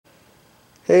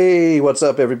Hey, what's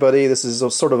up everybody? This is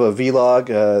sort of a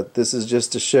vlog. This is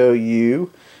just to show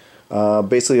you,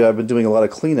 basically I've been doing a lot of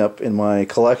cleanup in my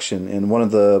collection, and one of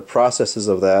the processes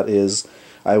of that is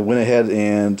I went ahead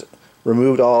and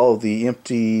removed all of the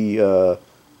empty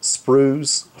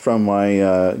sprues from my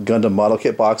Gundam model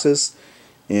kit boxes,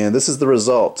 and this is the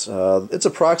result. It's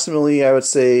approximately, I would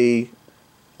say,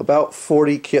 about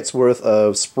 40 kits worth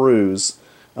of sprues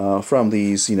from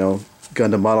these,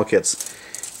 Gundam model kits.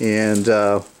 And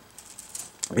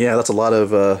yeah, that's a lot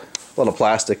of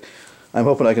plastic. I'm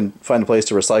hoping I can find a place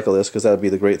to recycle this, because that would be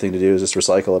the great thing to do, is just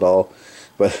recycle it all.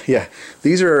 But yeah,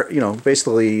 these are,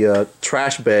 basically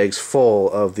trash bags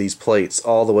full of these plates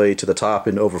all the way to the top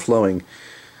and overflowing.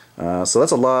 So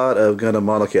that's a lot of Gundam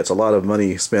model kits, a lot of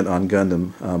money spent on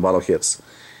Gundam model kits.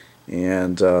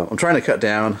 And I'm trying to cut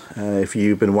down. If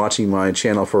you've been watching my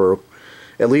channel for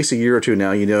at least a year or two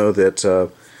now, you know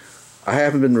that I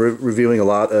haven't been reviewing a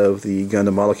lot of the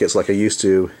Gundam model kits like I used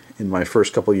to in my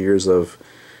first couple years of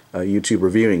YouTube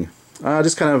reviewing. I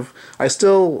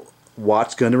still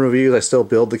watch Gundam reviews, I still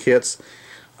build the kits.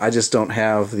 I just don't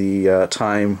have the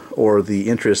time or the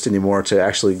interest anymore to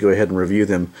actually go ahead and review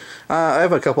them. I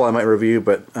have a couple I might review,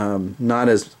 but not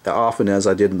as often as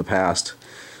I did in the past.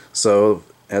 So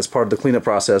as part of the cleanup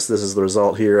process, this is the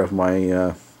result here of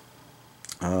my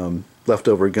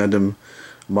leftover Gundam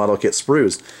model kit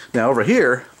sprues. Now over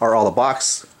here are all the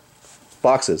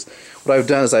boxes. What I've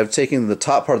done is I've taken the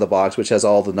top part of the box, which has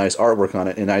all the nice artwork on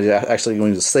it, and I'm actually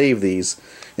going to save these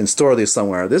and store these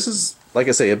somewhere. This is, like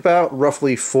I say, about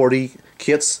roughly 40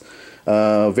 kits,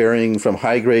 varying from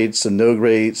high grades to no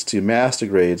grades to master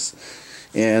grades.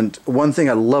 And one thing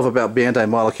I love about Bandai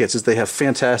model kits is they have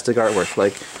fantastic artwork.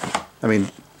 Like, I mean,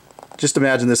 just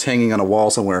imagine this hanging on a wall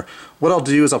somewhere. What I'll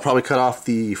do is I'll probably cut off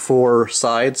the 4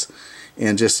 sides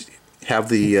and just have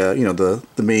the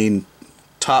the main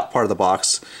top part of the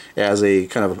box as a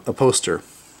kind of a poster.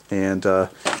 And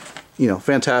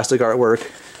fantastic artwork.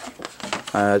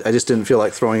 I just didn't feel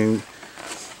like throwing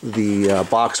the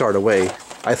box art away.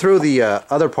 I threw the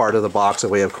other part of the box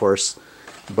away, of course,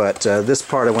 but this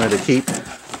part I wanted to keep.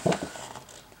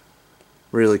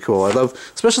 Really cool. I love,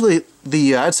 especially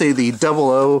I'd say the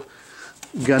 00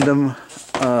 Gundam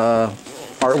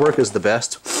artwork is the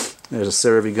best. There's a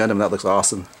Cerebi Gundam, that looks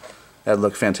awesome. That'd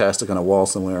look fantastic on a wall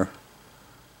somewhere.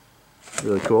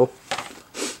 Really cool.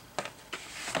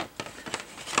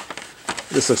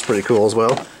 This looks pretty cool as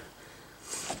well.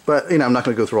 But, I'm not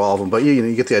going to go through all of them, but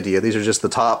you get the idea. These are just the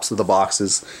tops of the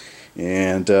boxes.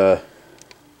 And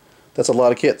that's a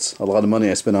lot of kits. A lot of money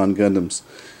I spent on Gundam's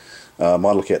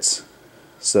model kits.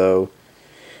 So,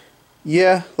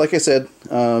 yeah, like I said,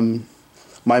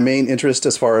 my main interest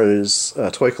as far as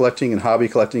toy collecting and hobby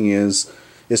collecting is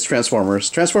Transformers.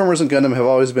 Transformers and Gundam have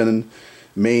always been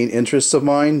main interests of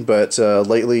mine, but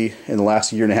lately, in the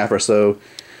last year and a half or so,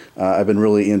 I've been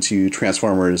really into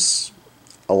Transformers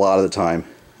a lot of the time.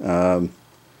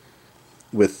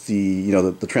 With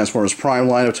the Transformers Prime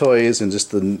line of toys, and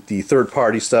just the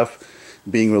third-party stuff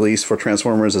being released for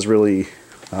Transformers has really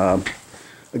got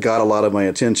a lot of my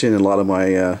attention and a lot of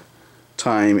my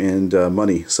time and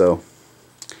money. So.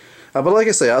 But like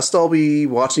I say, I'll still be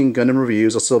watching Gundam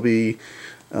reviews. I'll still be,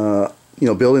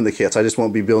 building the kits. I just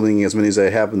won't be building as many as I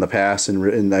have in the past,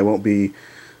 and I won't be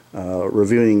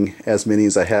reviewing as many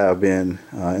as I have been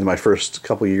in my first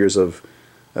couple years of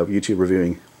YouTube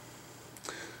reviewing.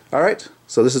 Alright,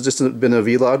 so this has just been a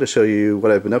vlog to show you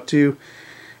what I've been up to,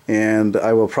 and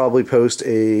I will probably post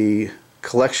a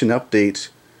collection update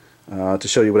to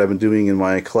show you what I've been doing in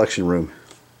my collection room.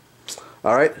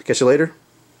 Alright, catch you later.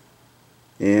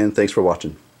 And thanks for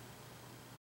watching.